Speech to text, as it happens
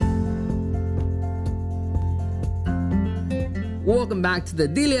Welcome back to the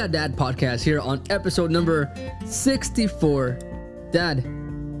Delia Dad podcast here on episode number 64. Dad,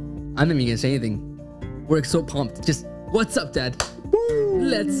 I'm not even gonna say anything. We're so pumped. Just, what's up, Dad? Woo!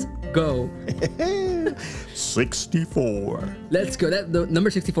 Let's go. 64. Let's go. The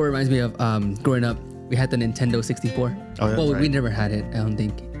number 64 reminds me of growing up. We had the Nintendo 64. Oh, well, right. we never had it, I don't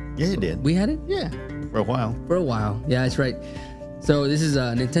think. Yeah, you did. We had it? Yeah, for a while. For a while. Yeah, that's right. So this is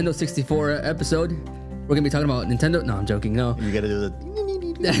a Nintendo 64 episode. We're going to be talking about Nintendo. No, I'm joking. No. You got to do the...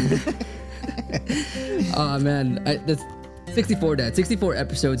 Oh, man. That's 64, Dad. 64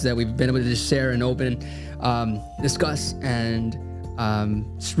 episodes that we've been able to just share and open, discuss, and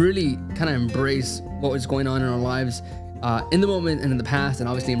just really kind of embrace what was going on in our lives in the moment and in the past, and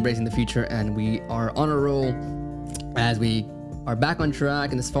obviously embracing the future. And we are on a roll as we are back on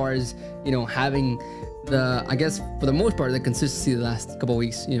track. And as far as, having I guess for the most part, the consistency the last couple of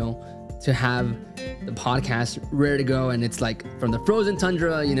weeks, to have the podcast ready to go. And it's like from the frozen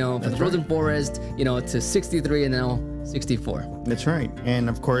tundra, from the frozen forest, to 63 and now 64. That's right. And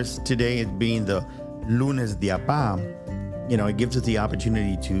of course, today it being the Lunes de Apa, it gives us the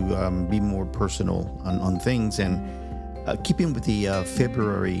opportunity to be more personal on things, and keeping with the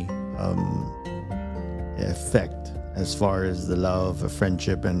February effect as far as the love of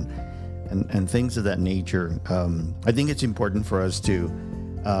friendship and things of that nature. I think it's important for us to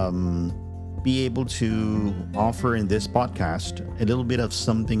be able to offer in this podcast a little bit of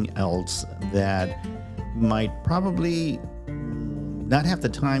something else that might probably not have the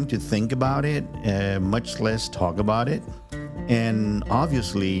time to think about it, much less talk about it, and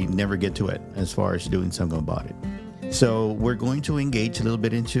obviously never get to it as far as doing something about it. So we're going to engage a little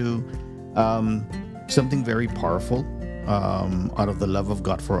bit into something very powerful out of the love of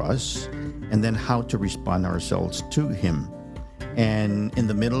God for us, and then how to respond ourselves to Him. And in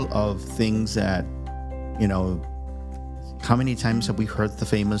the middle of things that, how many times have we heard the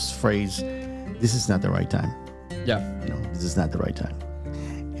famous phrase, this is not the right time? Yeah. This is not the right time.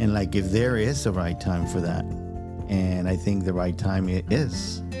 And like, if there is a right time for that, and I think the right time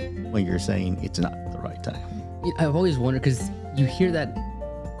is when you're saying it's not the right time. I've always wondered, because you hear that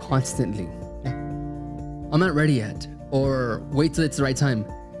constantly. I'm not ready yet, or wait till it's the right time.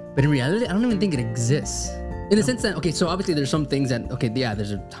 But in reality, I don't even think it exists. In the sense that, okay, so obviously there's some things that, okay, yeah,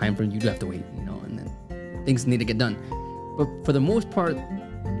 there's a time frame, you do have to wait, and then things need to get done. But for the most part,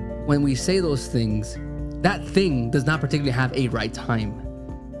 when we say those things, that thing does not particularly have a right time.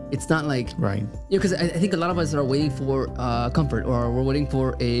 It's not like, right? Because I think a lot of us are waiting for comfort, or we're waiting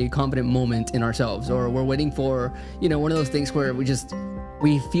for a confident moment in ourselves, or we're waiting for, one of those things where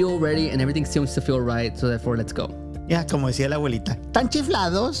we feel ready and everything seems to feel right, so therefore let's go. Yeah, como decía la abuelita, ¿tan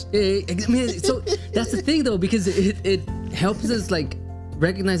chiflados? So that's the thing though, because it helps us like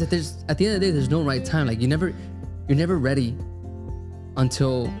recognize that there's, at the end of the day, there's no right time. Like you're never ready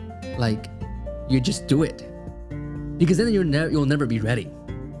until like you just do it, because then you'll never be ready.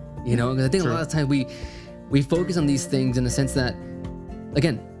 Because I think a lot of times we focus on these things in the sense that,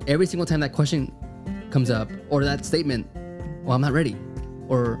 again, every single time that question comes up, or that statement, well, I'm not ready,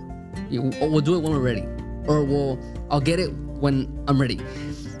 or we'll do it when we're ready, or I'll get it when I'm ready.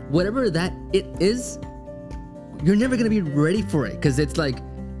 Whatever that it is, you're never gonna be ready for it, because it's like,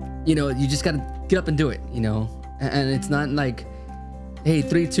 you just gotta get up and do it, and it's not like, hey,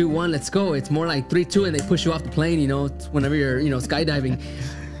 3, 2, 1, let's go. It's more like 3, 2, and they push you off the plane, whenever you're, skydiving.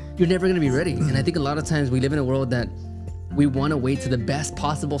 You're never going to be ready. And I think a lot of times we live in a world that we want to wait to the best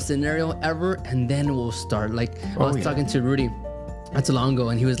possible scenario ever, and then we'll start. Like, I was talking to Rudy not too long ago,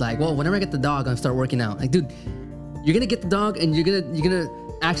 and he was like, well, whenever I get the dog, I'll start working out. Like, dude, you're going to get the dog, and you're gonna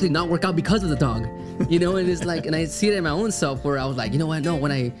actually not work out because of the dog. And it's like, and I see it in my own self where I was like, you know what? No,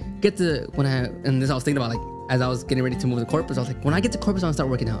 and this I was thinking about, like, as I was getting ready to move to Corpus, I was like, when I get to Corpus, I'll start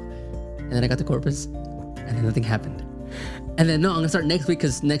working out. And then I got to Corpus, and then nothing happened. And then, no, I'm going to start next week,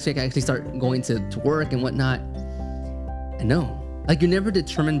 because next week I actually start going to work and whatnot. And no, like, you're never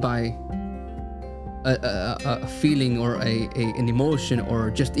determined by a feeling or an emotion,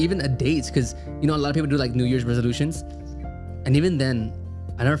 or just even a date. Because, a lot of people do like New Year's resolutions. And even then,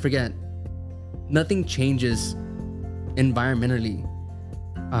 I never forget, nothing changes environmentally.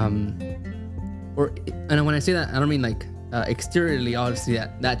 And when I say that, I don't mean like exteriorly, obviously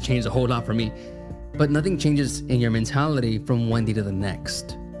that changed a whole lot for me. But nothing changes in your mentality from one day to the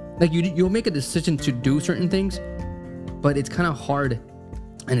next. Like you'll make a decision to do certain things, but it's kind of hard,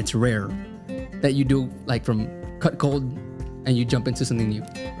 and it's rare that you do like from cut cold and you jump into something new.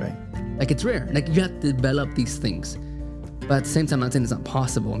 Right. Like it's rare. Like you have to develop these things. But at the same time, I'm not saying it's not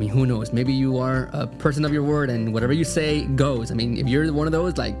possible. I mean, who knows? Maybe you are a person of your word, and whatever you say goes. I mean, if you're one of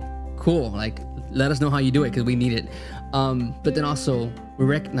those, like, cool. Like, let us know how you do it because we need it. But then also, we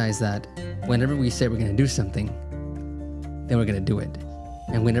recognize that whenever we say we're going to do something, then we're going to do it.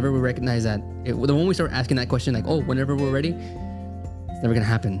 And whenever we recognize that, the moment we start asking that question, like, oh, whenever we're ready, it's never going to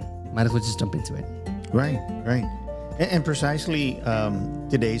happen. Might as well just jump into it. Right. And precisely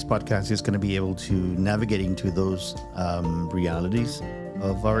today's podcast is going to be able to navigate into those realities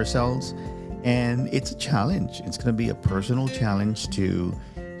of ourselves. And it's a challenge. It's going to be a personal challenge to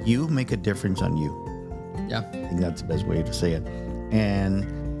you make a difference on you. Yeah. I think that's the best way to say it. And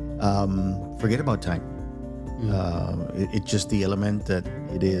forget about time. It's just the element that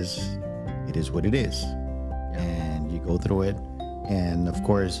it is what it is. And you go through it. And of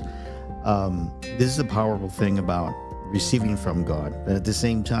course, this is a powerful thing about receiving from God. But at the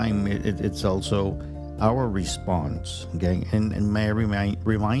same time, it's also our response. Okay. And may I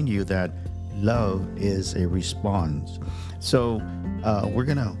remind you that love is a response. So we're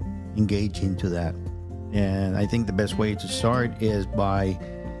going to engage into that. And I think the best way to start is by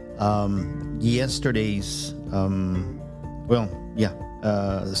yesterday's,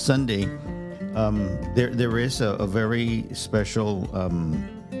 Sunday. There is a very special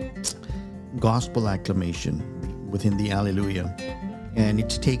gospel acclamation within the Alleluia. And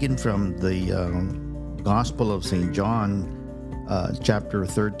it's taken from the Gospel of St. John, chapter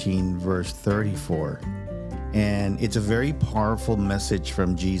 13, verse 34. And it's a very powerful message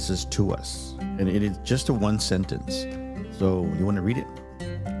from Jesus to us. And it is just a one sentence. So you want to read it?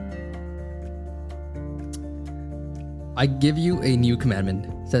 I give you a new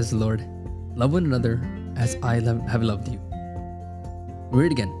commandment, says the Lord. Love one another as I have loved you. Read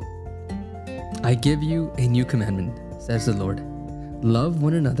it again. I give you a new commandment, says the Lord. Love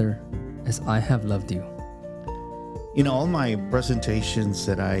one another as I have loved you. In all my presentations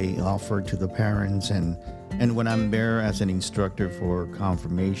that I offer to the parents and when I'm there as an instructor for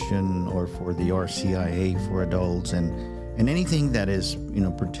confirmation or for the RCIA for adults and anything that is,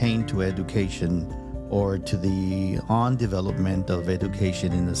 pertain to education or to the development of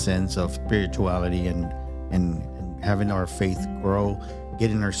education in the sense of spirituality and having our faith grow,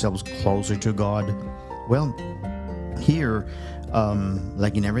 getting ourselves closer to God. Well, here,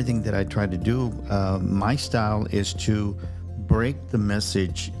 like in everything that I try to do, my style is to break the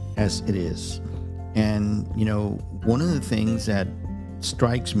message as it is. And, one of the things that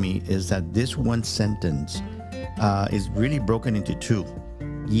strikes me is that this one sentence is really broken into two.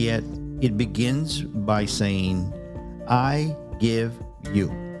 Yet it begins by saying, I give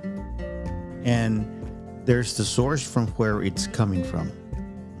you. And there's the source from where it's coming from.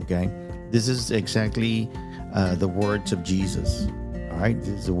 Okay? This is exactly the words of Jesus. All right? This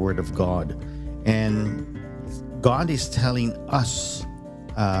is the word of God. And God is telling us,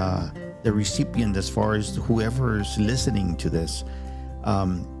 the recipient, as far as whoever is listening to this,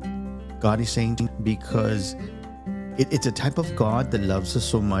 God is saying, because it's a type of God that loves us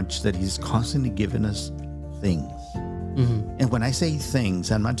so much that he's constantly giving us things. Mm-hmm. And when I say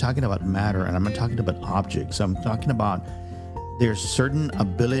things, I'm not talking about matter and I'm not talking about objects. I'm talking about there's certain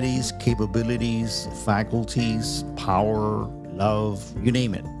abilities, capabilities, faculties, power, love, you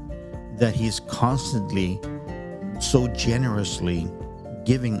name it, that he's constantly so generously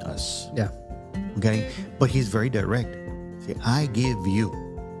giving us. Yeah. Okay. But he's very direct. Say, I give you.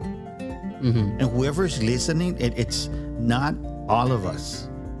 Mm-hmm. And whoever's listening, it's not all of us.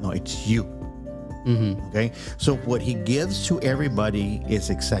 No, it's you. Mm-hmm. Okay. So what he gives to everybody is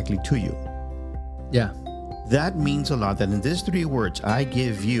exactly to you. Yeah. That means a lot. That in these three words, I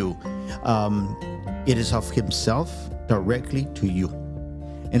give you, it is of himself directly to you.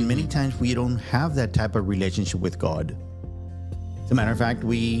 And many times we don't have that type of relationship with God. As a matter of fact,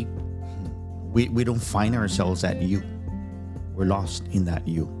 we don't find ourselves at you. We're lost in that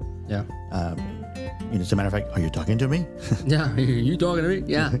you. Yeah. As a matter of fact, are you talking to me? Yeah, you talking to me?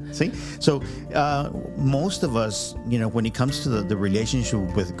 Yeah. See? So most of us, when it comes to the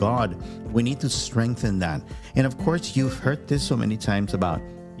relationship with God, we need to strengthen that. And of course, you've heard this so many times about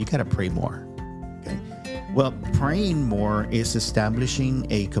you got to pray more. Okay. Well, praying more is establishing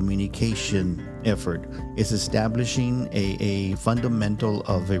a communication effort. It's establishing a fundamental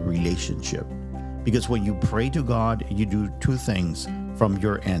of a relationship. Because when you pray to God, you do two things from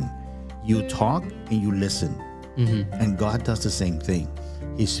your end. You talk and you listen. Mm-hmm. And God does the same thing.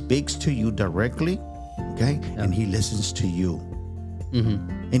 He speaks to you directly, okay? Yeah. And he listens to you.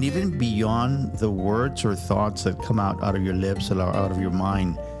 Mm-hmm. And even beyond the words or thoughts that come out of your lips or out of your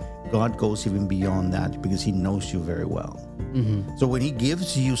mind, God goes even beyond that because he knows you very well. Mm-hmm. So when he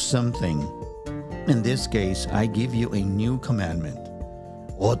gives you something, in this case, I give you a new commandment,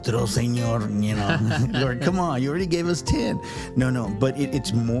 otro señor, you know. Lord, come on, you already gave us 10. No, but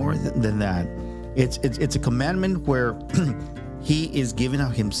it's more than that. It's a commandment where he is giving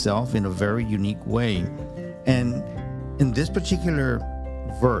of himself in a very unique way. And in this particular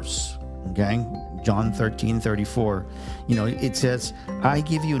verse, okay, John 13:34, you know, it says, I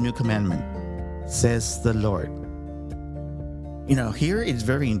give you a new commandment, says the Lord. You know, here it's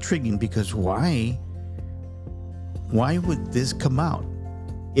very intriguing because why would this come out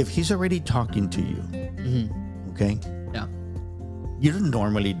if he's already talking to you? Mm-hmm. Okay. Yeah. You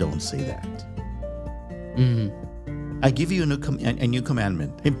normally don't say that. Mm-hmm. I give you a new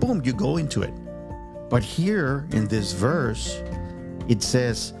commandment, and boom, you go into it. But here in this verse, it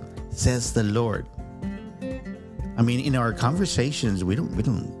says the Lord. I mean, in our conversations, we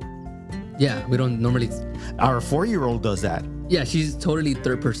don't. Yeah, we don't normally. Our 4-year-old does that. Yeah, she's totally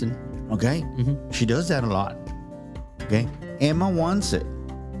third person. Okay, she does that a lot. Okay, Emma wants it.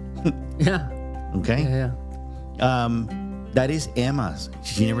 Yeah. Okay. Yeah. That is Emma's.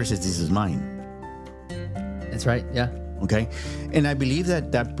 She never says this is mine. That's right. Yeah. Okay, and I believe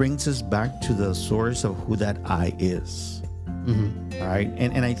that brings us back to the source of who that I is. All right,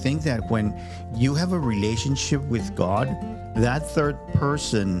 and I think that when you have a relationship with God, that third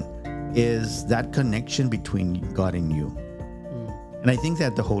person is that connection between God and you. And I think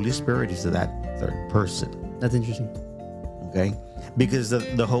that the Holy Spirit is that third person. That's interesting. Okay, because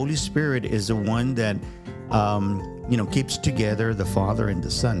the Holy Spirit is the one that keeps together the Father and the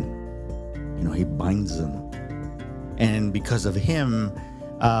Son. You know, he binds them. And because of him,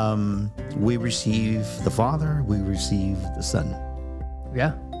 we receive the Father, we receive the Son.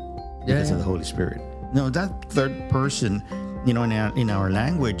 Yeah. Because of the Holy Spirit. No, that third person, you know, in our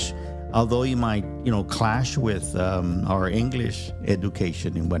language, although you might, you know, clash with our English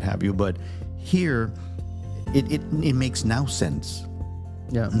education and what have you, but here it makes now sense.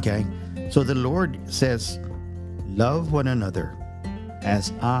 Yeah. Okay. So the Lord says, love one another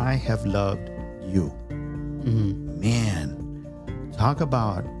as I have loved you. Man, talk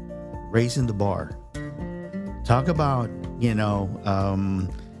about raising the bar. Talk about, you know,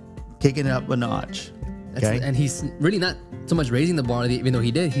 kicking it up a notch. Okay. And he's really not so much raising the bar, even though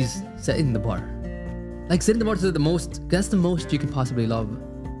he did, he's setting the bar. Like setting the bar to the most, that's the most you can possibly love.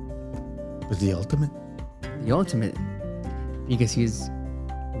 But the ultimate? The ultimate. Because he's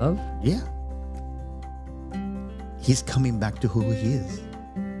love? Yeah. He's coming back to who he is.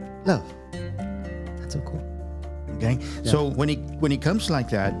 Love. That's so cool. Okay. Yeah. So when it comes like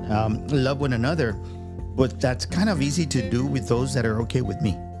that, love one another, but that's kind of easy to do with those that are okay with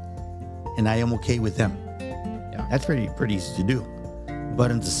me. And I am okay with them. Yeah. That's pretty easy to do.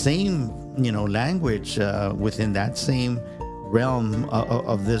 But in the same, you know, language, within that same realm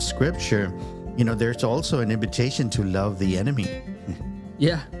of this scripture, you know, there's also an invitation to love the enemy.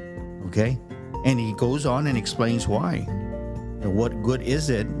 Yeah. Okay. And he goes on and explains why. And what good is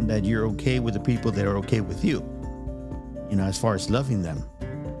it that you're okay with the people that are okay with you? You know, as far as loving them,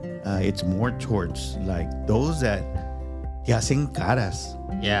 it's more towards like those that te hacen caras.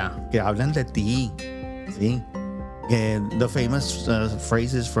 Yeah. Que hablan de ti. See? And the famous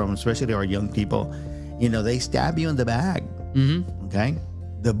phrases from especially our young people, you know, they stab you in the back. Mm-hmm. Okay.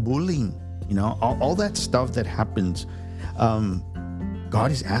 The bullying, you know, all that stuff that happens.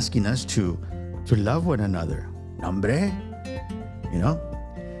 God is asking us to love one another. Hombre, you know,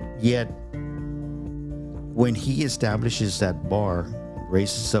 yet when he establishes that bar,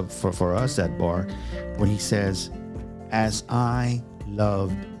 raises up for us that bar, when he says, as I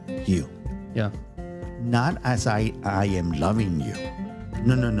loved you. Yeah. Not as I am loving you.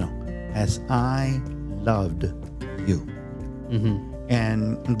 No. As I loved you. Mm-hmm.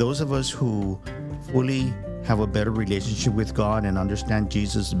 And those of us who fully have a better relationship with God and understand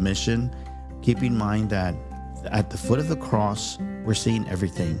Jesus' mission, keep in mind that at the foot of the cross, we're seeing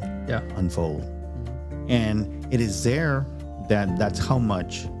everything unfold. Mm-hmm. And it is there that's how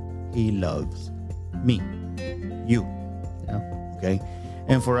much he loves me, you. Yeah. Okay.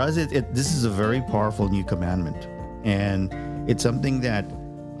 And for us, this is a very powerful new commandment. And it's something that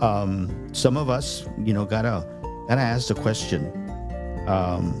some of us, you know, gotta ask the question.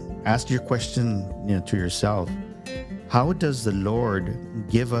 Ask your question, you know, to yourself. How does the Lord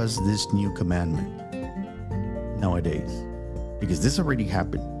give us this new commandment nowadays? Because this already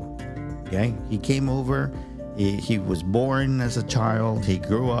happened. Okay? He came over. He was born as a child. He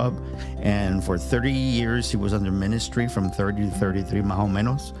grew up, and for 30 years he was under ministry, from 30 to 33, más o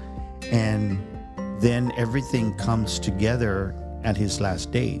menos. And then everything comes together at his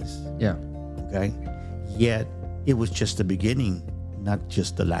last days. Yeah. Okay. Yet it was just the beginning, not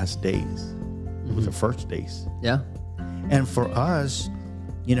just the last days. It was the first days. Yeah. And for us,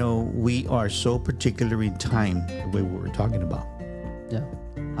 we are so particular in time, the way we were talking about. Yeah.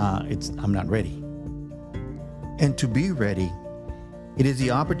 I'm not ready. And to be ready, it is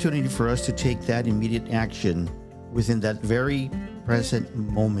the opportunity for us to take that immediate action within that very present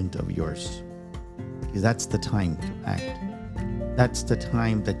moment of yours. Because that's the time to act. That's the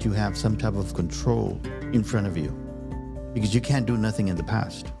time that you have some type of control in front of you. Because you can't do nothing in the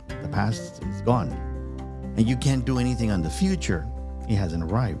past. The past is gone. And you can't do anything on the future. It hasn't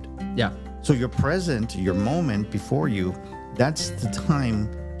arrived. Yeah. So your present, your moment before you, that's the time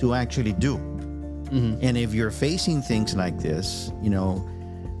to actually do. Mm-hmm. And if you're facing things like this,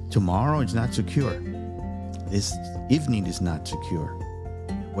 tomorrow is not secure. This evening is not secure.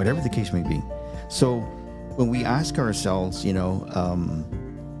 Whatever the case may be. So when we ask ourselves,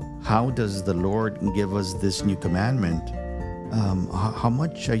 how does the Lord give us this new commandment? How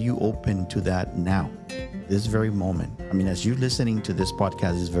much are you open to that now? This very moment. I mean, as you're listening to this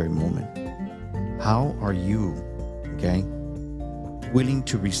podcast, this very moment, how are you, willing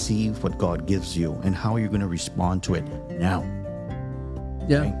to receive what God gives you, and how are you going to respond to it now?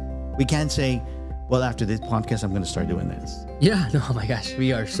 Yeah. Okay? We can't say, well, after this podcast, I'm going to start doing this. Yeah. No, oh my gosh.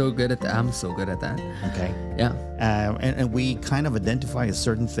 We are so good at that. I'm so good at that. Okay. Yeah. And we kind of identify a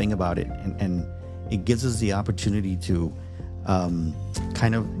certain thing about it, and it gives us the opportunity to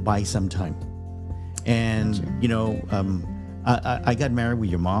kind of buy some time. And, I got married with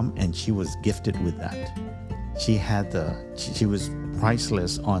your mom, and she was gifted with that. She was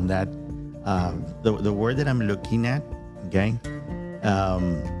priceless on that. The word that I'm looking at,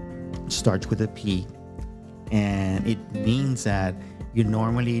 starts with a P, and it means that you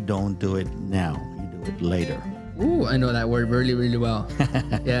normally don't do it now, you do it later. Ooh, I know that word really, really well.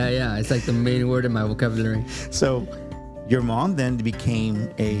 Yeah. It's like the main word in my vocabulary. So your mom then became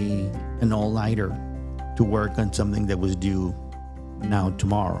an all-nighter to work on something that was due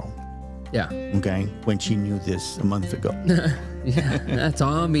tomorrow. Yeah. Okay. When she knew this a month ago. Yeah, that's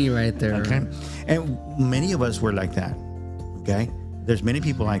all me right there. Okay. And many of us were like that. Okay. There's many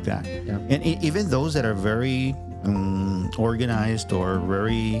people like that. Yeah. And even those that are very organized or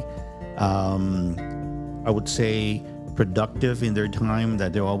very, I would say, productive in their time,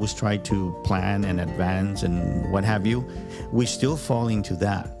 that they always try to plan and advance and what have you, we still fall into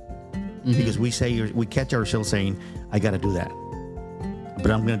that. Mm-hmm. Because we catch ourselves saying, I got to do that, but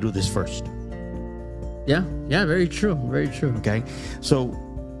I'm going to do this first. Yeah, very true. Very true. Okay. So,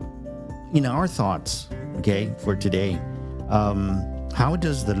 our thoughts, for today, how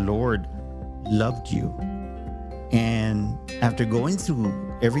does the Lord loved you? And after going through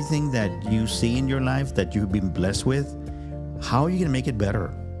everything that you see in your life that you've been blessed with, how are you going to make it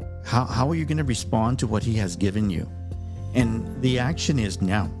better? How are you going to respond to what He has given you? And the action is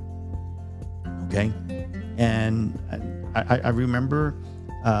now. Okay. And I remember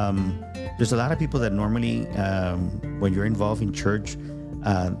there's a lot of people that normally, when you're involved in church,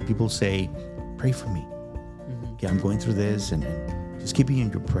 people say, pray for me. Mm-hmm. Okay, I'm going through this, and just keep me in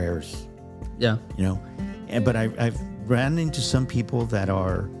your prayers. Yeah. But I've ran into some people that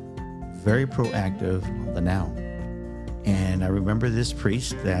are very proactive on the now. And I remember this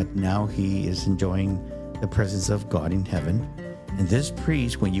priest that now he is enjoying the presence of God in heaven. And this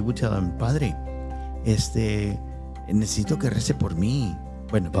priest, when you would tell him, Padre, necesito que rece por mí.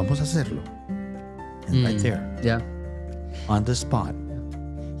 Bueno, vamos a hacerlo. And right there, on the spot,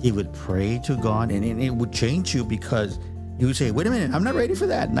 he would pray to God, and it would change you, because you would say, wait a minute, I'm not ready for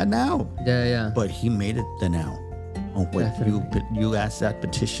that, not now. Yeah. But he made it the now on what you asked that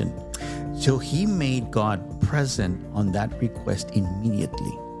petition. So he made God present on that request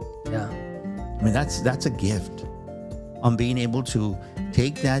immediately. Yeah. I mean, that's a gift, on being able to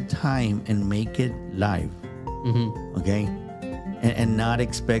take that time and make it live. Mm-hmm. Okay. And not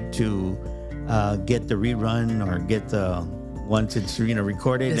expect to get the rerun or get the once it's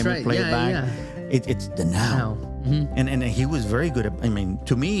recorded and we play it back. Yeah. It's the now. Mm-hmm. And he was very good at,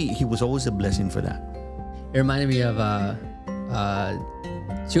 to me, he was always a blessing for that. It reminded me of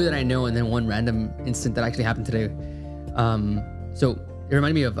two that I know, and then one random instant that actually happened today. So it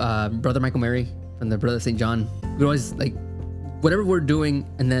reminded me of Brother Michael Mary from the Brother St. John. We always, like, whatever we're doing,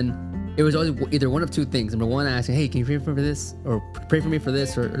 and then it was always either one of two things. Number one, asking, hey, can you pray for me for this? Or pray for me for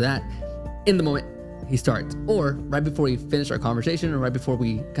this or that? In the moment he starts. Or right before we finish our conversation, or right before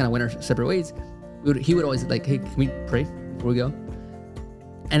we kind of went our separate ways, he would always like, hey, can we pray before we go?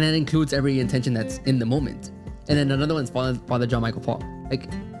 And that includes every intention that's in the moment. And then another one's Father John Michael Paul. Like,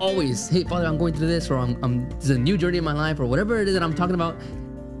 always, hey, Father, I'm going through this, or this is a new journey in my life, or whatever it is that I'm talking about.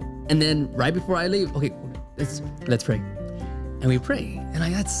 And then right before I leave, okay, let's pray. And we pray. And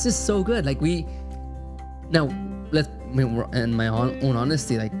like, that's just so good. Like, now let's in my own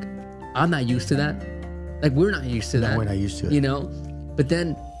honesty, like I'm not used to that. Like we're not used to that. We're not used to it. You know, but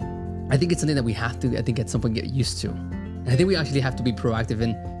then I think it's something that we have to, I think at some point get used to. And I think we actually have to be proactive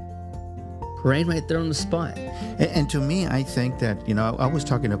in praying right there on the spot. And to me, I think that, I was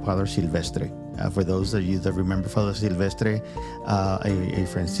talking to Father Silvestre. For those of you that remember Father Silvestre, a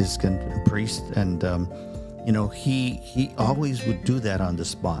Franciscan priest, and he always would do that on the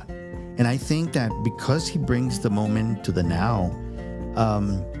spot. And I think that because he brings the moment to the now,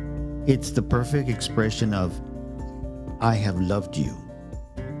 it's the perfect expression of, I have loved you.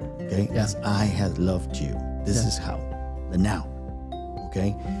 Okay? Yes, I have loved you. This is how, the now.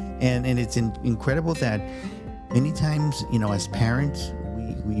 Okay? And it's incredible that many times, as parents,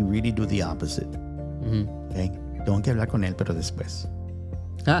 we really do the opposite. Mm-hmm. Okay? Tengo que hablar con él, pero después.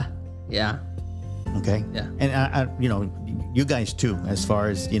 Yeah. Okay? Yeah. And, you guys too, as far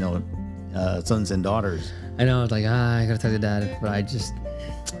as, sons and daughters. I know, it's like, I gotta talk to dad, but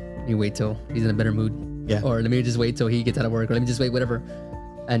let me wait till he's in a better mood. Yeah. Or let me just wait till he gets out of work, or let me just wait, whatever.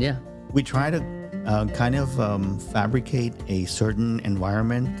 And yeah. We try to fabricate a certain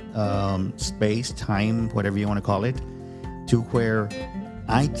environment, space, time, whatever you want to call it, to where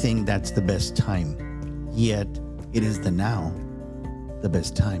I think that's the best time. Yet it is the now, the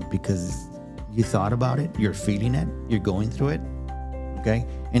best time, because you thought about it, you're feeling it, you're going through it, okay?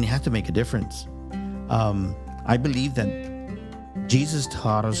 And you have to make a difference. I believe that Jesus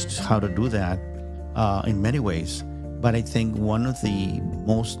taught us how to do that in many ways, but I think one of the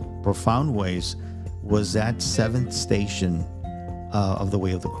most profound ways was that seventh station of the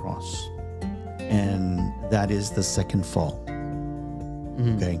way of the cross, and that is the second fall.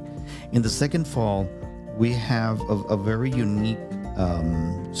 Mm-hmm. Okay, in the second fall, we have a very unique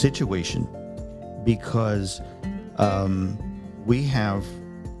situation, because we have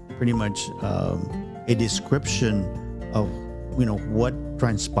pretty much a description of what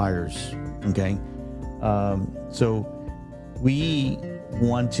transpires. Okay, so we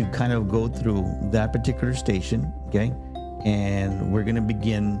want to kind of go through that particular station. Okay, and we're going to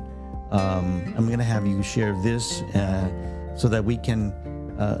begin. I'm going to have you share this so that we can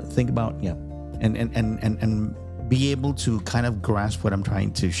think about and be able to kind of grasp what I'm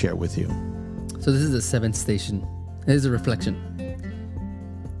trying to share with you. So this is the seventh station. It is a reflection.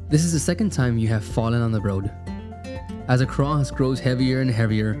 This is the second time you have fallen on the road. As a cross grows heavier and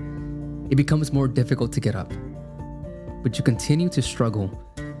heavier, it becomes more difficult to get up. But you continue to struggle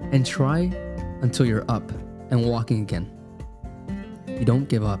and try until you're up and walking again. You don't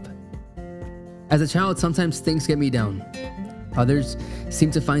give up. As a child, sometimes things get me down. Others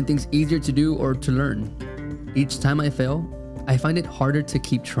seem to find things easier to do or to learn. Each time I fail, I find it harder to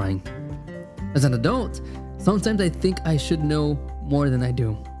keep trying. As an adult, sometimes I think I should know more than I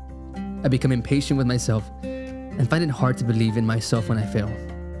do. I become impatient with myself and find it hard to believe in myself when I fail.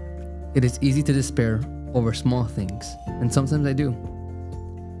 It is easy to despair over small things, and sometimes I do.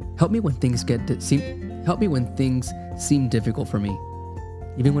 Help me when things seem difficult for me,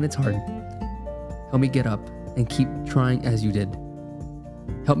 even when it's hard. Help me get up and keep trying as you did.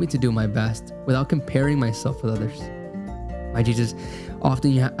 Help me to do my best without comparing myself with others. My Jesus,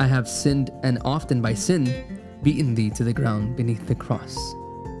 often I have sinned, and often by sin, beaten thee to the ground beneath the cross.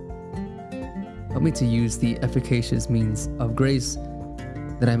 Help me to use the efficacious means of grace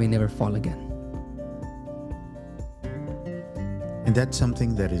that I may never fall again. And that's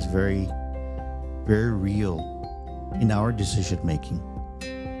something that is very, very real in our decision making,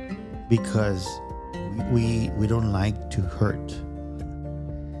 because we don't like to hurt.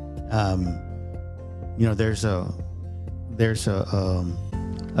 There's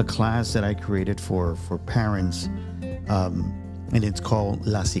a class that I created for parents, and it's called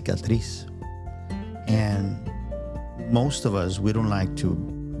La Cicatriz. And most of us, we don't like to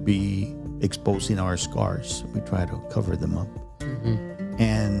be exposing our scars. We try to cover them up. Mm-hmm.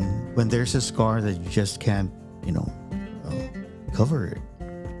 And when there's a scar that you just can't, cover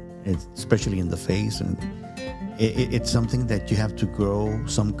it, especially in the face, and it's something that you have to grow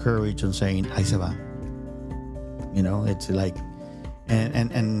some courage on saying, "Ahí se va." It's like,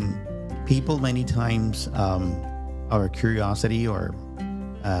 and people many times, our curiosity or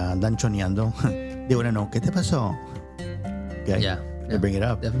andan choneando, they want to know, ¿qué te pasó? Okay? Yeah. They bring it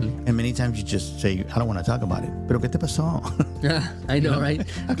up. Definitely. And many times you just say, I don't want to talk about it. Pero ¿qué te pasó? Yeah, I know, right?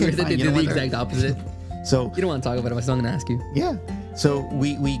 Okay, fine. They do the exact opposite. So you don't want to talk about it, so I'm going to ask you. Yeah. So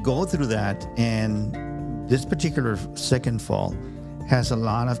we go through that, and this particular second fall has a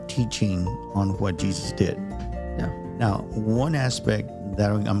lot of teaching on what Jesus did. Yeah. Now, one aspect that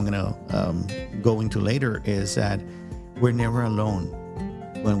I'm going to go into later is that we're never alone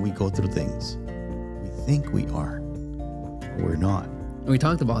when we go through things. We think we are, we're not. We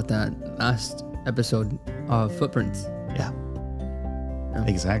talked about that last episode of Footprints. Yeah.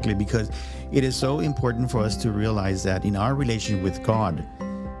 Exactly, because it is so important for us to realize that in our relationship with God,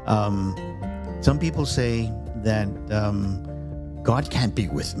 some people say that God can't be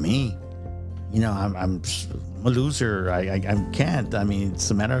with me. I'm a loser. I can't. I mean,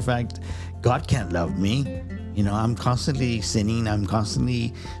 it's a matter of fact, God can't love me. I'm constantly sinning. I'm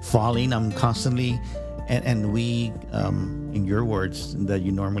constantly falling. I'm constantly, and we, in your words that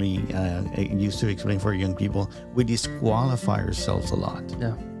you normally used to explain for young people, we disqualify ourselves a lot.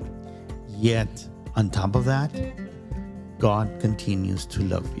 Yeah. Yet, on top of that, God continues to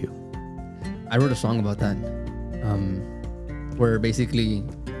love you. I wrote a song about that, where basically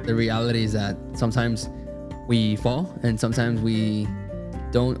the reality is that sometimes we fall and sometimes we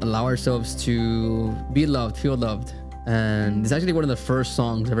don't allow ourselves to be loved, feel loved. And it's actually one of the first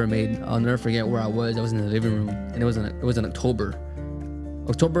songs ever made. I'll never forget where I was. I was in the living room, and it was in October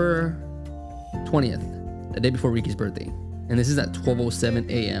 20th, the day before Ricky's birthday. And this is at 12:07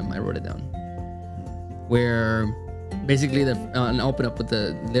 a.m. I wrote it down, where basically and I'll open up with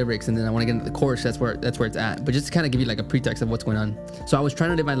the lyrics, and then I want to get into the chorus. That's where it's at. But just to kind of give you like a pretext of what's going on. So I was trying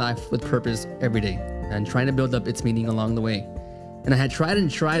to live my life with purpose every day and trying to build up its meaning along the way. And I had tried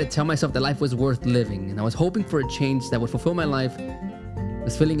to tell myself that life was worth living, and I was hoping for a change that would fulfill my life. I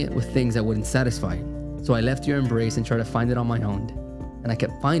was filling it with things that wouldn't satisfy. So I left your embrace and tried to find it on my own. And I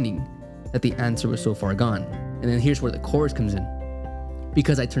kept finding that the answer was so far gone. And then here's where the chorus comes in.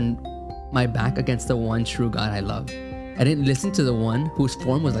 Because I turned my back against the one true God I love. I didn't listen to the one whose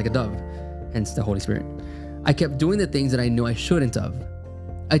form was like a dove, hence the Holy Spirit. I kept doing the things that I knew I shouldn't have.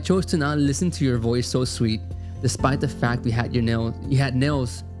 I chose to not listen to your voice so sweet, despite the fact you had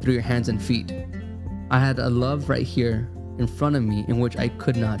nails through your hands and feet. I had a love right here in front of me in which I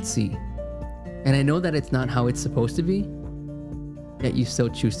could not see. And I know that it's not how it's supposed to be, yet you still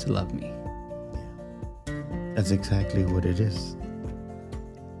choose to love me. That's exactly what it is.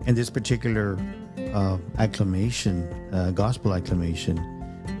 And this particular gospel acclamation,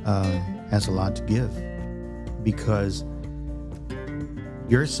 has a lot to give, because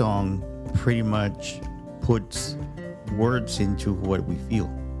your song pretty much puts words into what we feel.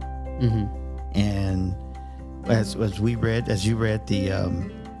 Mm-hmm. And as you read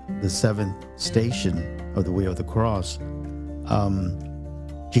the seventh station of the way of the cross,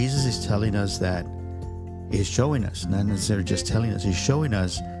 Jesus is telling us that, is showing us, not necessarily just telling us, he's showing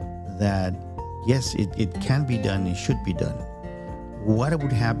us that yes, it can be done, it should be done. What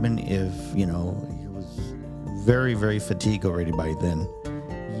would happen if, he was very, very fatigued already by then,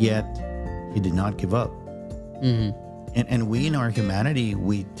 yet he did not give up. Mm-hmm. And we in our humanity,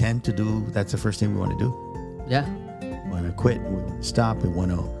 we tend to do, that's the first thing we want to do. Yeah. We want to quit, we want to stop, we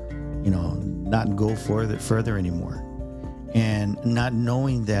want to, not go further anymore. And not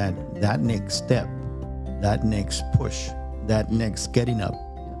knowing that next step, that next push, that next getting up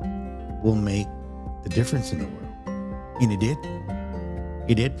will make the difference in the world. And it did.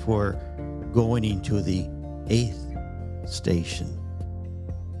 It did for going into the 8th station.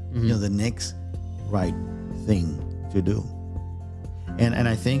 Mm-hmm. The next right thing to do. And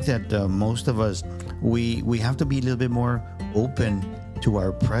I think that most of us, we have to be a little bit more open to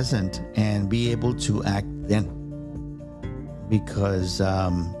our present and be able to act then. Because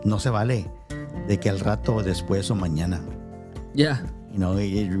no se vale de que al rato, después o mañana. Yeah.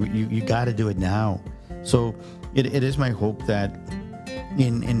 You got to do it now. So it is my hope that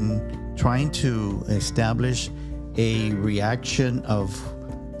in trying to establish a reaction of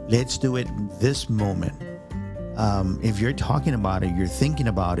let's do it this moment. If you're talking about it, you're thinking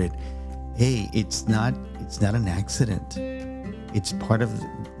about it, hey, it's not an accident. It's part of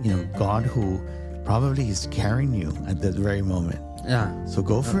God who probably is carrying you at that very moment. Yeah. So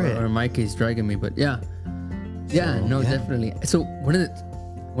go for it. Or in my case, dragging me, but yeah. Yeah, definitely. So one of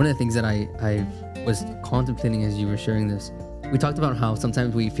the things that I was contemplating as you were sharing this, we talked about how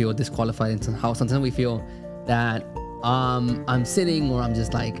sometimes we feel disqualified and how sometimes we feel that I'm sinning, or I'm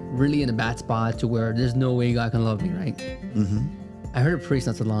just like really in a bad spot to where there's no way God can love me, right? Mm-hmm. I heard a priest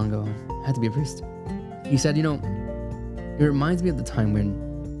not so long ago. I had to be a priest. He said, it reminds me of the time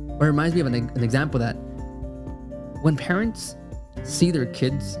or it reminds me of an example that when parents see their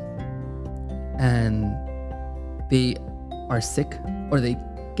kids and they are sick or they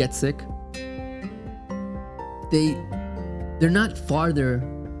get sick, they're not farther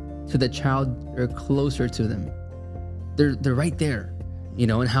to the child or closer to them. They're right there,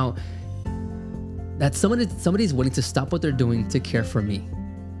 and how that somebody's willing to stop what they're doing to care for me.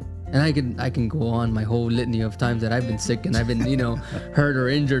 And I can go on my whole litany of times that I've been sick and I've been hurt or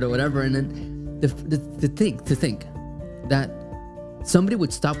injured or whatever. And then to think that somebody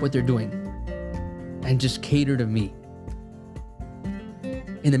would stop what they're doing and just cater to me.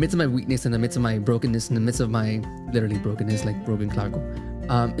 In the midst of my weakness, in the midst of my brokenness, in the midst of my literally brokenness, like broken clavicle,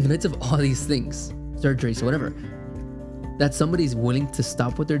 in the midst of all these things, surgeries, whatever, that somebody's willing to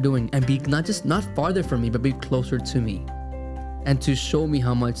stop what they're doing and be not farther from me, but be closer to me, and to show me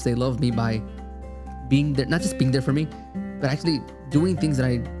how much they love me by being there, not just being there for me, but actually doing things that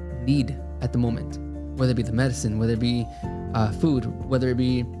I need at the moment, whether it be the medicine, whether it be food, whether it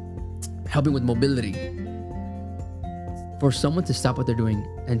be helping with mobility. For someone to stop what they're doing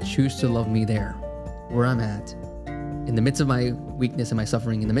and choose to love me there, where I'm at, in the midst of my weakness and my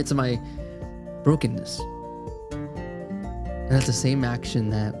suffering, in the midst of my brokenness. And that's the same action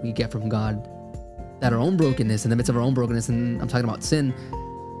that we get from God, that our own brokenness, in the midst of our own brokenness, and I'm talking about sin,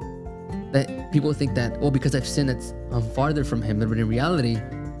 that people think that, oh, because I've sinned, I'm farther from him. But in reality,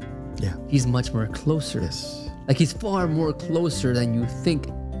 he's much more closer. Yes. Like he's far more closer than you think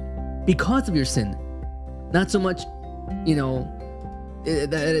because of your sin. Not so much,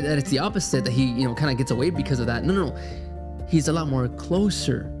 that it's the opposite, that he, kind of gets away because of that. No. He's a lot more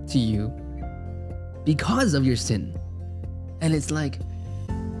closer to you because of your sin. And it's like,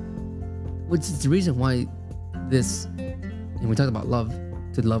 what's the reason why this, and we talk about love,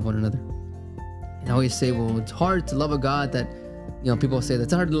 to love one another. And I always say, well, it's hard to love a God that, people say that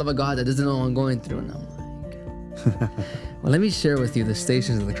it's hard to love a God that doesn't know what I'm going through. And I'm like, well, let me share with you the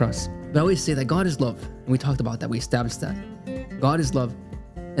stations of the cross. But I always say that God is love. And we talked about that. We established that. God is love.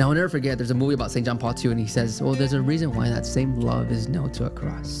 And I'll never forget, there's a movie about St. John Paul II, and he says, well, there's a reason why that same love is nailed to a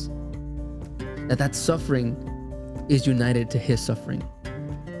cross. That suffering is united to his suffering.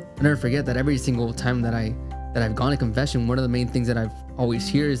 I'll never forget that every single time that I've gone to confession, one of the main things that I've always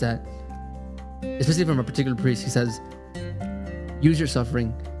hear is that, especially from a particular priest, he says, use your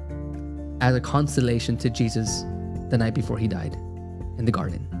suffering as a consolation to Jesus the night before he died in the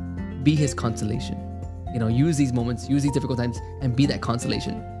garden. Be his consolation. Use these moments, use these difficult times, and be that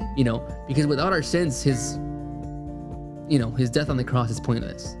consolation. Because without our sins, his death on the cross is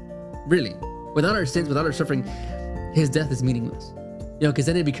pointless. Really, without our sins, without our suffering, his death is meaningless. Because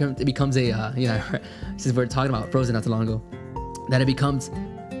then it becomes a since we're talking about Frozen not too long ago, that it becomes.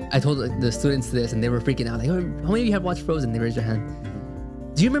 I told the students this, and they were freaking out. Like, oh, how many of you have watched Frozen? They raised their hand.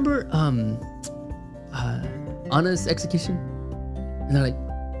 Do you remember Anna's execution? And they're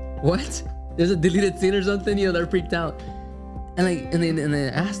like, what? There's a deleted scene or something? They're freaked out. And I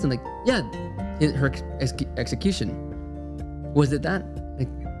asked them, like, yeah, her execution. Was it that? Like,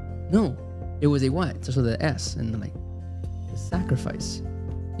 no, it was a what? So the S, and like, the sacrifice.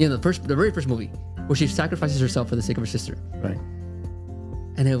 The very first movie, where she sacrifices herself for the sake of her sister. Right.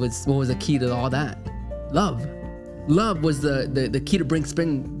 And it was, what was the key to all that? Love. Love was the key to bring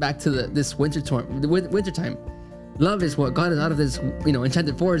spring back to this winter time. Love is what got us out of this,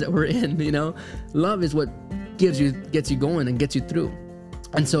 enchanted forest that we're in. Love is what gets you going and gets you through.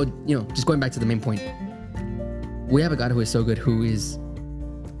 And so, just going back to the main point, we have a God who is so good, who is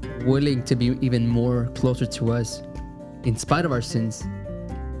willing to be even more closer to us in spite of our sins,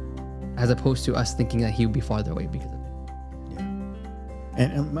 as opposed to us thinking that he would be farther away because of it.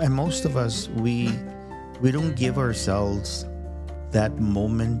 Yeah. And most of us, we don't give ourselves that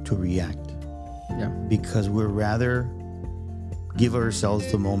moment to react. Yeah. Because we'd rather give ourselves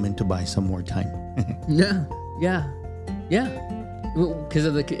the moment to buy some more time. Yeah. Because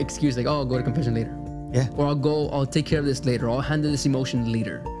of the excuse, like, oh, I'll go to confession later. Yeah. Or I'll take care of this later. Or I'll handle this emotion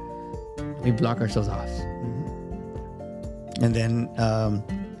later. We block ourselves off. Mm-hmm. And then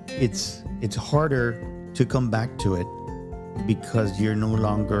it's harder to come back to it because you're no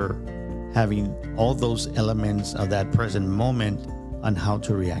longer having all those elements of that present moment on how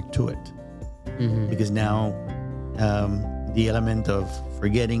to react to it. Mm-hmm. Because now the element of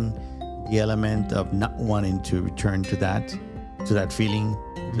forgetting, the element of not wanting to return to that feeling,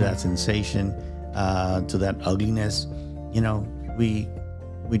 to that sensation, to that ugliness, we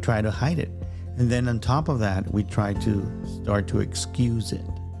try to hide it. And then on top of that, we try to start to excuse it.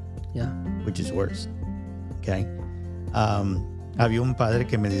 Yeah. Which is worse. Okay. Había un padre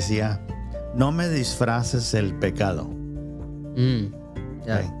que me decía, no me disfraces el pecado. Yeah.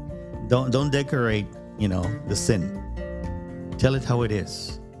 Okay? Don't decorate, the sin. Tell it how it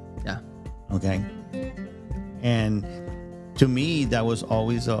is. Yeah. Okay. And to me, that was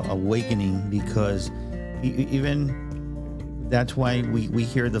always a awakening, because even that's why we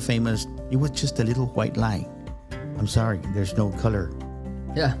hear the famous, it was just a little white lie. I'm sorry, there's no color.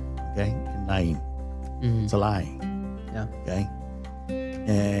 Yeah. Okay. In lying. Mm-hmm. It's a lie. Yeah. Okay.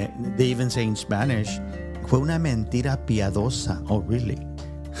 They even say in Spanish, fue una mentira piadosa. Oh, really?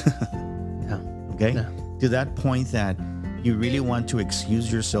 Yeah. Okay. Yeah. To that point that you really want to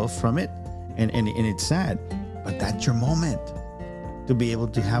excuse yourself from it, and it's sad, but that's your moment to be able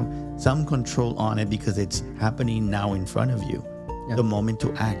to have some control on it because it's happening now in front of you. Yeah. The moment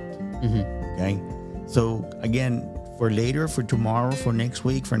to act. Okay, so again, for later, for tomorrow, for next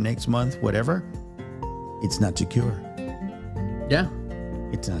week, for next month, whatever, it's not secure. Yeah.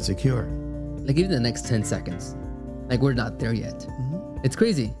 It's not secure. Like even the next 10 seconds, like we're not there yet. It's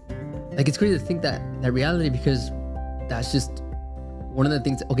crazy. Like it's crazy to think that reality, because that's just one of the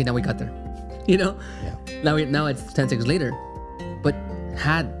things. Okay, now we got there. You know. Yeah. Now it's 10 seconds later, but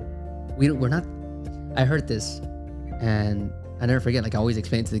we're not. I heard this, and I never forget. Like I always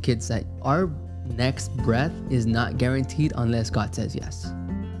explain to the kids that our next breath is not guaranteed unless God says yes.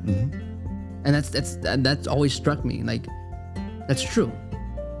 And that's always struck me. Like that's true.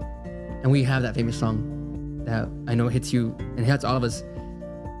 And we have that famous song that I know hits you and hits all of us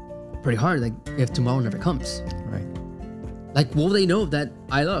pretty hard. Like, if tomorrow never comes, Right. like, will they know that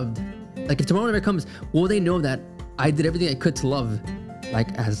I loved? Like, if tomorrow never comes, will they know that I did everything I could to love,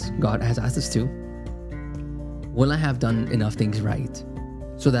 like as God has asked us to? Will I have done enough things right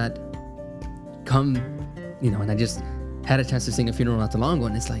so that come, and I just had a chance to sing a funeral not too long ago,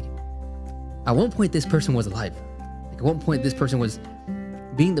 and it's like, at one point this person was alive. Like, at one point this person was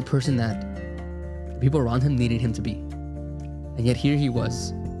being the person that the people around him needed him to be. And yet here he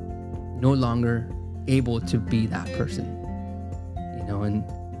was, no longer able to be that person. And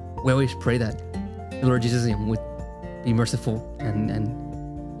we always pray that the Lord Jesus would be merciful and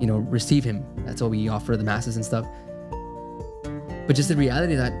receive him. That's why we offer the masses and stuff. But just the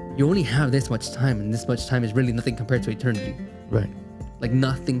reality that you only have this much time, and this much time is really nothing compared to eternity. Right. Like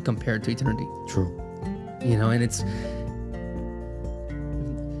nothing compared to eternity. True. And it's,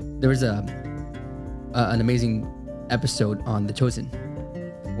 there was an amazing episode on The Chosen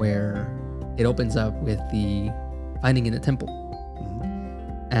where it opens up with the finding in the temple.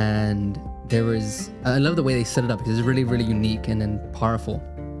 And I love the way they set it up because it's really, really unique and then powerful.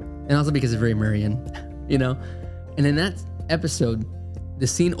 And also because it's very Marian, And in that episode, the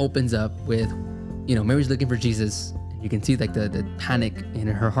scene opens up with, Mary's looking for Jesus. You can see like the panic in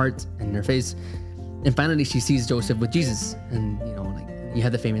her heart and in her face. And finally she sees Joseph with Jesus. And, like you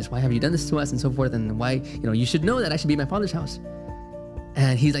have the famous, why have you done this to us and so forth? And why, you should know that I should be in my father's house.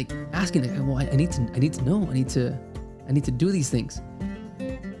 And he's like asking, like, well, I need to know. I need to do these things.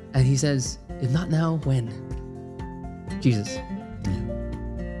 And he says, if not now, when? Jesus.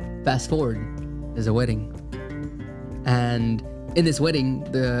 Fast forward, there's a wedding. And in this wedding,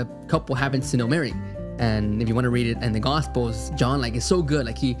 the couple happens to know Mary. And if you want to read it in the Gospels, John, like, is so good.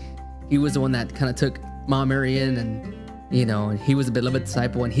 Like he was the one that kind of took Mom Mary in, and and he was a beloved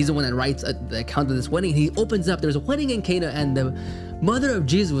disciple, and he's the one that writes the account of this wedding. He opens up, there's a wedding in Cana, and the mother of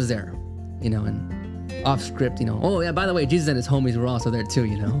Jesus was there, and off script, oh yeah, by the way, Jesus and his homies were also there too,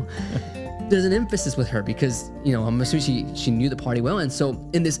 There's an emphasis with her because, I'm assuming she knew the party well. And so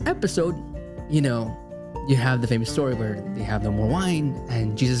in this episode, you have the famous story where they have no more wine,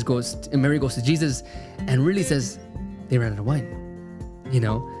 and Mary goes to Jesus and really says they ran out of wine,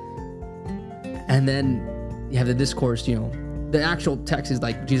 and then you have the discourse, the actual text is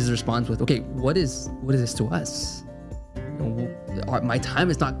like Jesus responds with, okay, what is this to us? My time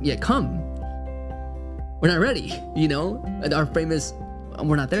has not yet come. We're not ready, Our famous,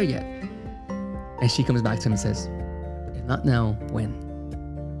 we're not there yet. And she comes back to him and says, if not now, when?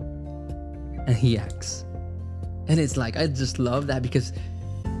 And he acts. And it's like, I just love that because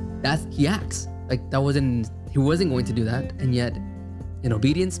he acts. Like he wasn't going to do that. And yet in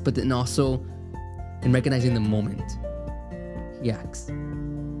obedience, but then also in recognizing the moment, he acts.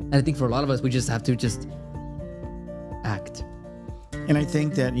 And I think for a lot of us, we just have to just act. And I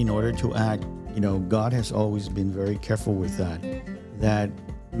think that in order to act, God has always been very careful with that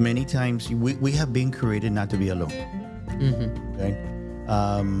many times we have been created not to be alone. Okay.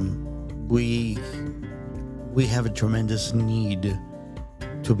 We have a tremendous need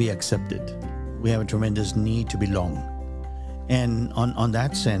to be accepted. We have a tremendous need to belong. And on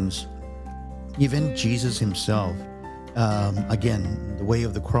that sense, even Jesus himself, again, the way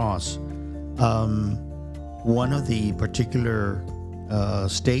of the cross, one of the particular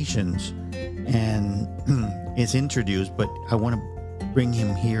stations and is introduced, but I want to bring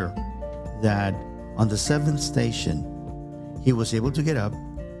him here, that on the seventh station, he was able to get up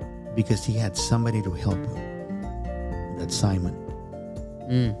because he had somebody to help him. That's Simon.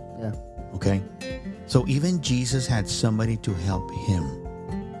 Yeah. Okay. So even Jesus had somebody to help him.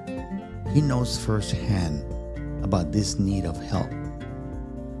 He knows firsthand about this need of help.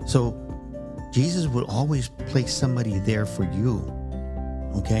 So Jesus will always place somebody there for you.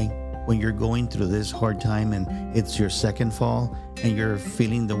 Okay. when you're going through this hard time and it's your second fall and you're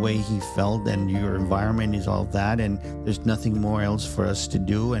feeling the way he felt and your environment is all that and there's nothing more else for us to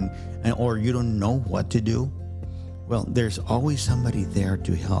do and or you don't know what to do, well, there's always somebody there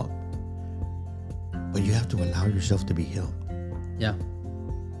to help. But you have to allow yourself to be healed. Yeah.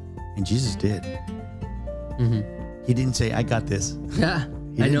 And Jesus did. Mm-hmm. He didn't say, I got this. Yeah,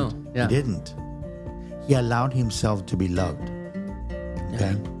 I know. Yeah. He didn't. He allowed himself to be loved.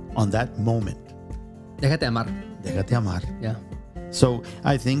 Okay? Yeah. On that moment. Déjate amar. Déjate amar. Yeah. So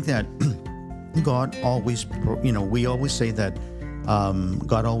I think that God always, we always say that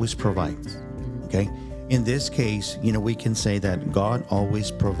God always provides. Okay? In this case, we can say that God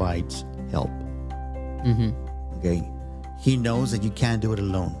always provides help. Mm-hmm. Okay? He knows that you can't do it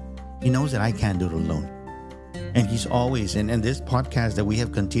alone. He knows that I can't do it alone. And he's always, and this podcast that we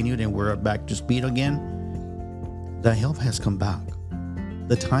have continued and we're back to speed again, the help has come back.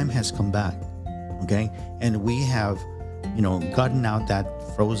 The time has come back. Okay? And we have, gotten out that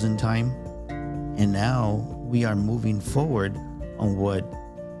frozen time. And now we are moving forward on what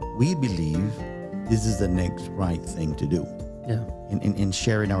we believe this is the next right thing to do. Yeah. In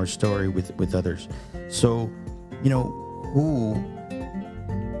sharing our story with others. So, who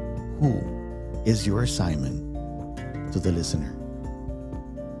is your assignment to the listener?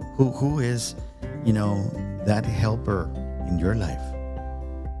 Who is, that helper in your life?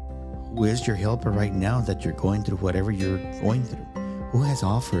 Who is your helper right now that you're going through whatever you're going through? Who has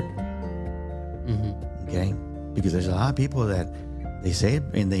offered? Mm-hmm. Okay? Because there's a lot of people that they say it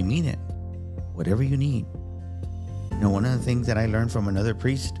and they mean it. Whatever you need. One of the things that I learned from another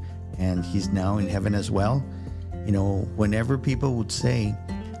priest, and he's now in heaven as well, whenever people would say,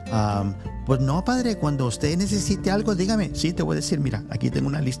 pues no, padre, cuando usted necesite algo, dígame. Sí, te voy a decir, mira, aquí tengo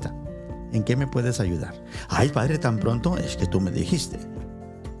una lista. ¿En qué me puedes ayudar? Ay, padre, tan pronto, es que tú me dijiste.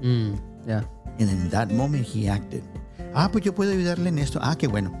 Yeah. And in that moment, he acted. Pues yo puedo ayudarle en esto. Qué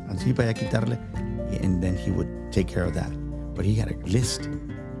bueno. Así para quitarle. And then he would take care of that. But he had a list.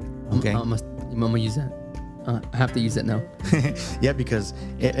 Okay? I'm gonna use that. I have to use it now. Yeah, because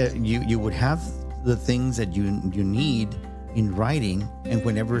you would have the things that you need in writing, and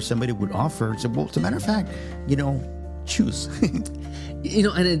whenever somebody would offer, so, well, as a matter of fact, choose. And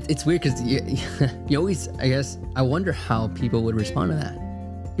it's weird because you always, I guess, I wonder how people would respond to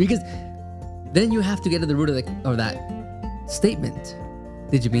that, because then you have to get to the root of that statement.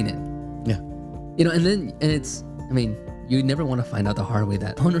 Did you mean it? Yeah. And it's, you never want to find out the hard way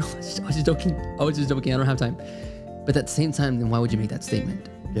that, oh no, I was just joking. I don't have time. But at the same time, then why would you make that statement?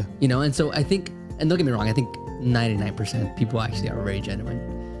 Yeah. And so I think, and don't get me wrong, I think 99% people actually are very genuine,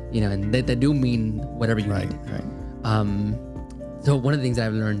 and they do mean whatever you need. Right. So one of the things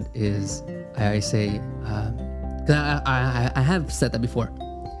I've learned is I always say, because I have said that before,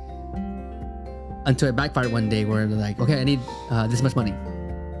 until it backfired one day where they're like, okay, I need this much money.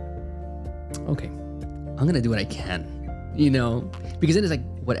 Okay, I'm going to do what I can, because then it's like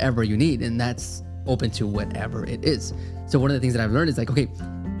whatever you need, and that's open to whatever it is. So one of the things that I've learned is like, okay,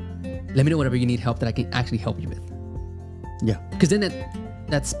 let me know whatever you need help that I can actually help you with. Yeah. Because then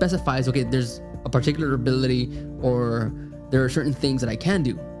that specifies, okay, there's a particular ability or there are certain things that I can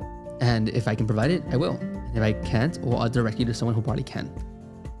do. And if I can provide it, I will. And if I can't, well, I'll direct you to someone who probably can.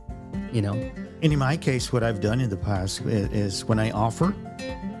 And in my case, what I've done in the past is when I offer,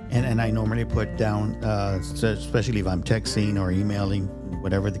 and I normally put down, especially if I'm texting or emailing,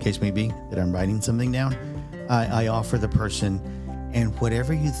 whatever the case may be, that I'm writing something down, I offer the person, and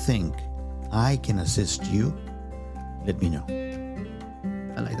whatever you think I can assist you, let me know.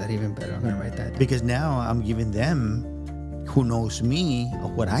 I like that even better. I'm going to write that. Because now I'm giving them, who knows me,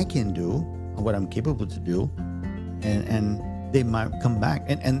 of what I can do, and what I'm capable to do, and they might come back.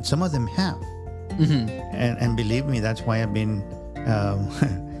 And some of them have. Mm-hmm. And believe me, that's why I've been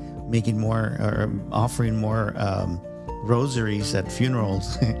making more, or offering more rosaries at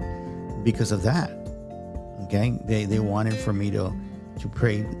funerals because of that. Okay? They wanted for me to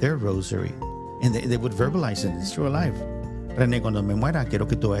pray their rosary. And they would verbalize it. It's true alive. René, cuando me muera, quiero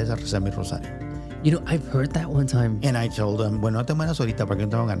que tú vayas a rezar mi rosario. I've heard that one time. And I told them, bueno, no te mueras ahorita porque no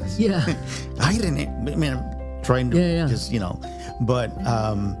tengo ganas. Yeah. Ay, René, I'm trying to just, But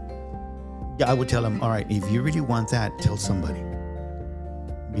I would tell them, all right, if you really want that, tell somebody.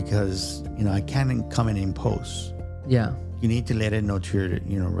 Because, I can't come and impose. Yeah. You need to let it know to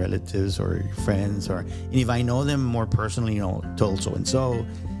your, relatives or your friends, and if I know them more personally, told so and so,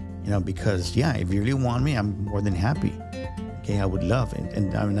 because if you really want me, I'm more than happy. Okay, I would love it,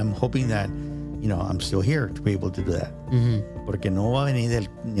 and I'm hoping that, I'm still here to be able to do that. Mm-hmm. porque no va a venir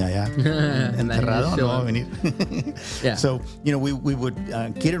ni allá enterrado, no va a venir. Yeah. So, you know, we would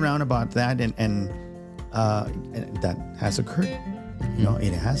kid around about that, and that has occurred. You know,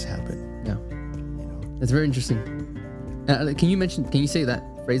 it has happened. Yeah. You know, That's very interesting. Can you say that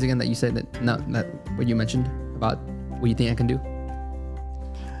phrase again that you said that what you mentioned about what you think I can do?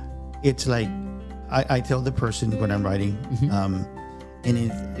 it's like I tell the person when I'm writing,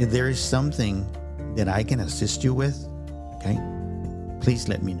 and if there is something that I can assist you with, okay, please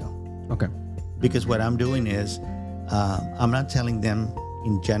let me know. Okay. Because what I'm doing is, I'm not telling them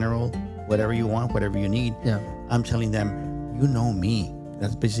in general, whatever you want, whatever you need. Yeah. I'm telling them, you know me.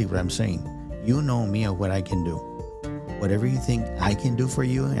 That's basically what I'm saying. You know me of what I can do. Whatever you think I can do for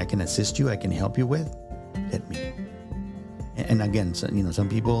you, I can assist you, I can help you with, let me know. And again, so, you know, some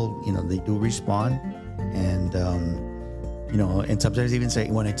people, you know, they do respond, and you know, and sometimes even say,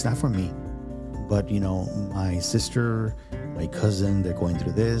 well, it's not for me, but you know, my sister, my cousin, they're going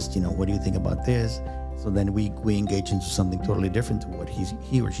through this. You know, what do you think about this? So then we engage into something totally different to what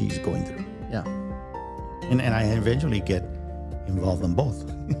he or she is going through. Yeah. And I eventually get involved in both.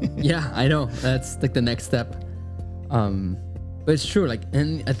 Yeah, I know. That's like the next step. But it's true. Like,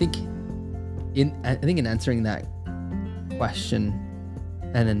 and I think in answering that question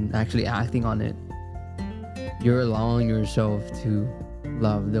and then actually acting on it, you're allowing yourself to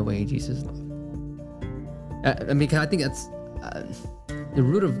love the way Jesus loved. I mean, 'cause I think that's the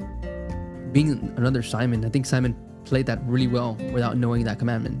root of being another Simon. I think Simon played that really well without knowing that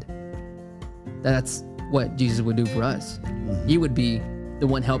commandment. That's what Jesus would do for us. He would be the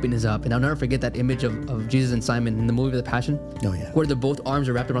one helping us up. And I'll never forget that image of Jesus and Simon in the movie The Passion. Oh, yeah. Where both arms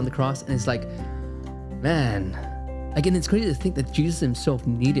are wrapped around the cross. And it's like, man, again, it's crazy to think that Jesus himself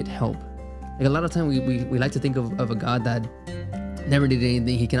needed help. Like a lot of time we like to think of a God that never did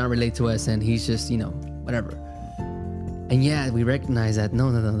anything. He cannot relate to us and he's just, you know, whatever. And yeah, we recognize that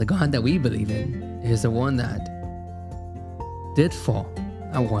no, the God that we believe in is the one that did fall,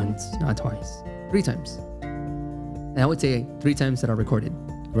 not once, not twice, 3 times. And I would say 3 times that are recorded.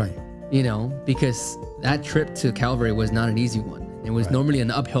 Right. You know, because that trip to Calvary was not an easy one. It was normally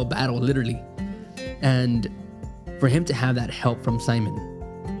an uphill battle, literally. And for him to have that help from Simon,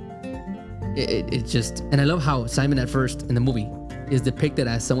 it just, and I love how Simon at first in the movie is depicted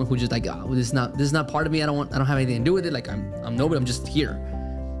as someone who just like, oh, this is not part of me. I don't have anything to do with it. Like I'm nobody. I'm just here.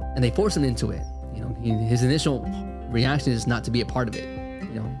 And they force him into it. You know, his initial reaction is not to be a part of it.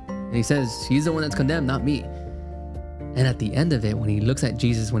 You know, and he says he's the one that's condemned, not me. And at the end of it, when he looks at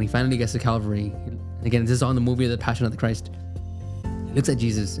Jesus, when he finally gets to Calvary, and again, this is on the movie of The Passion of the Christ, he looks at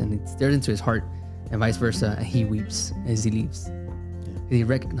Jesus and it stares into his heart, and vice versa, and he weeps as he leaves. He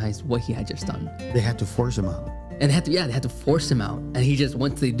recognized what he had just done. They had to force him out. And they had to force him out. And he just,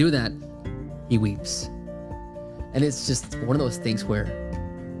 once they do that, he weeps. And it's just one of those things where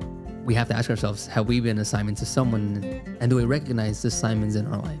we have to ask ourselves, have we been a Simon to someone? And do we recognize the Simons in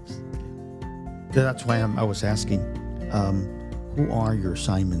our lives? That's why I was asking, who are your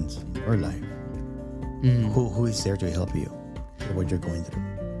Simons in your life? Who is there to help you for what you're going through?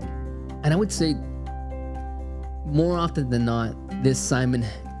 And I would say, more often than not, this Simon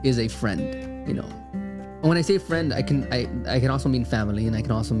is a friend, you know. And when I say friend, I can also mean family, and I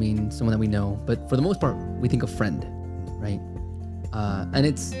can also mean someone that we know. But for the most part, we think of friend, right? And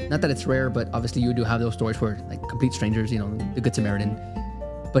it's not that it's rare, but obviously you do have those stories where like complete strangers, you know, the Good Samaritan.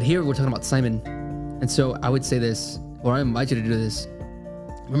 But here we're talking about Simon. And so I would say this, or I invite you to do this.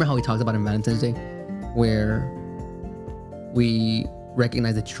 Remember how we talked about in Valentine's Day, where we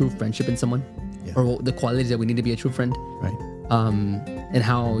recognize the true friendship in someone, or the qualities that we need to be a true friend, right? And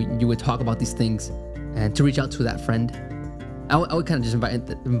how you would talk about these things, and to reach out to that friend. I would kind of just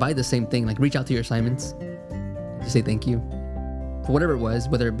invite the same thing, like reach out to your Simons, to say thank you for whatever it was,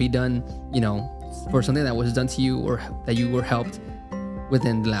 whether it be done, you know, for something that was done to you, or that you were helped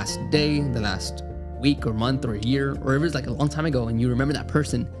within the last day, the last week or month or a year, or if it was like a long time ago and you remember that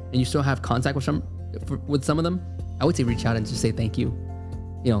person and you still have contact with some of them. I would say reach out and just say thank you,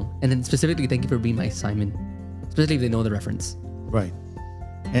 you know, and then specifically thank you for being my Simon, especially if they know the reference. Right.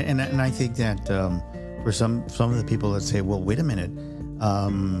 And I think that for some of the people that say, well, wait a minute,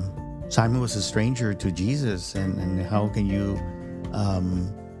 Simon was a stranger to Jesus, and how can you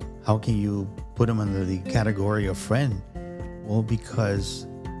put him under the category of friend? Well, because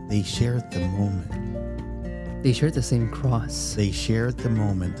they shared the moment. They shared the same cross. They shared the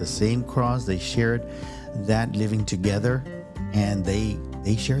moment, the same cross. They shared that living together, and they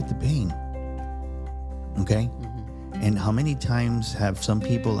shared the pain. Okay? And how many times have some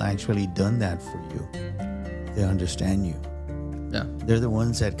people actually done that for you? They understand you. Yeah. They're the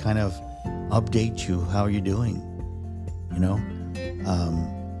ones that kind of update you, how you're doing. You know,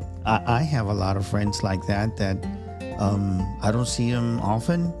 I have a lot of friends like that I don't see them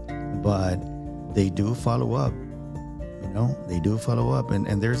often, but they do follow up. You know, they do follow up.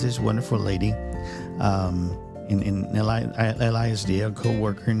 And there's this wonderful lady in LISD, a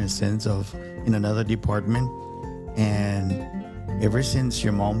co-worker in a sense of in another department. And ever since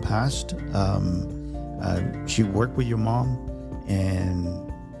your mom passed, she worked with your mom and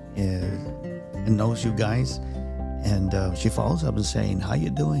knows you guys. And she follows up and saying, "How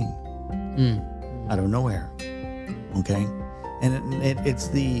you doing?" Out of nowhere. Okay. And it's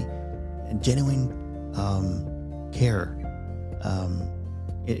the genuine care.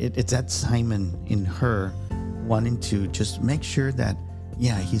 It's that Simon in her wanting to just make sure that,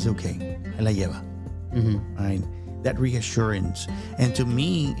 yeah, he's okay. I la lleva. Right? That reassurance. And to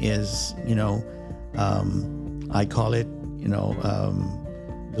me is, you know, I call it, you know,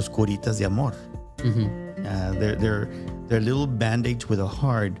 los curitas de amor. They're little band-aids with a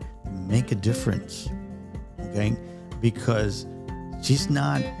heart make a difference. Okay? Because she's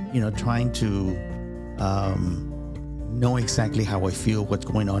not, you know, trying to know exactly how I feel, what's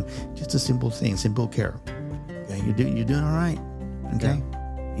going on. Just a simple thing, simple care. Okay, you're doing all right. Okay,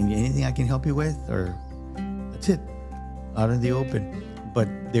 and anything I can help you with, or that's it, out in the open. But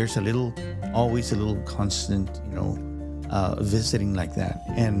there's always a little constant, you know, visiting like that,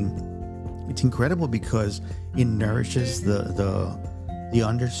 and it's incredible because it nourishes the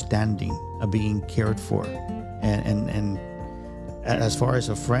understanding of being cared for, and as far as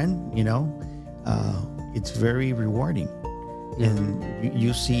a friend, you know. It's very rewarding, and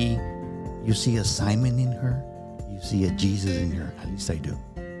you see a Simon in her, you see a Jesus in her. At least I do.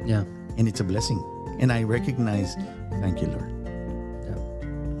 Yeah, and it's a blessing, and I recognize. Thank you, Lord. Yeah.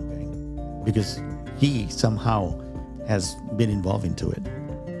 Okay, because He somehow has been involved into it.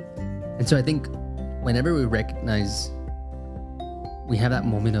 And so I think whenever we recognize, we have that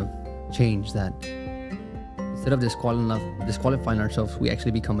moment of change that instead of disqualifying ourselves, we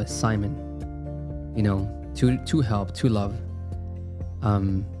actually become a Simon. You know, to help, to love,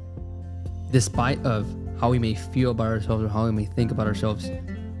 despite of how we may feel about ourselves or how we may think about ourselves.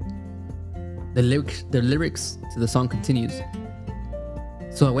 The lyrics to the song continues.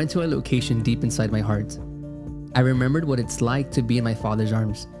 So I went to a location deep inside my heart. I remembered what it's like to be in my Father's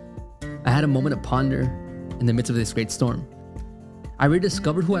arms. I had a moment of ponder in the midst of this great storm. I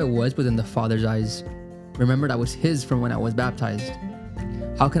rediscovered who I was within the Father's eyes. Remembered I was His from when I was baptized.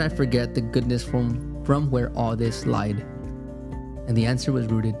 How can I forget the goodness from where all this lied? And the answer was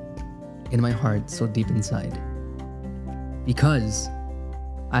rooted in my heart so deep inside. Because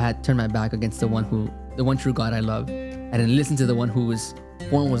I had turned my back against the one true God I love. I didn't listen to the one whose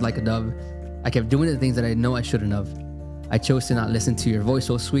form was like a dove. I kept doing the things that I know I shouldn't have. I chose to not listen to your voice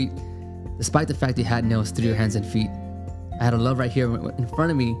so sweet, despite the fact you had nails through your hands and feet. I had a love right here in front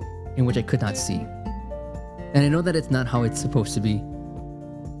of me in which I could not see. And I know that it's not how it's supposed to be.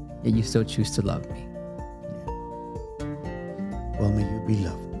 Yet you still choose to love me. Well, may you be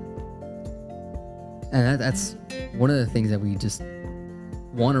loved. And that's one of the things that we just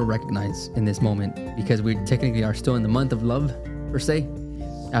want to recognize in this moment, because we technically are still in the month of love, per se,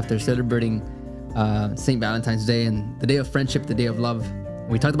 after celebrating St. Valentine's Day and the day of friendship, the day of love.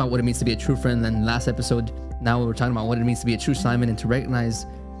 We talked about what it means to be a true friend in the last episode. Now we're talking about what it means to be a true Simon and to recognize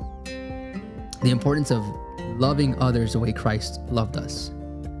the importance of loving others the way Christ loved us.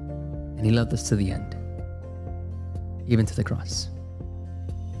 And He loved us to the end, even to the cross.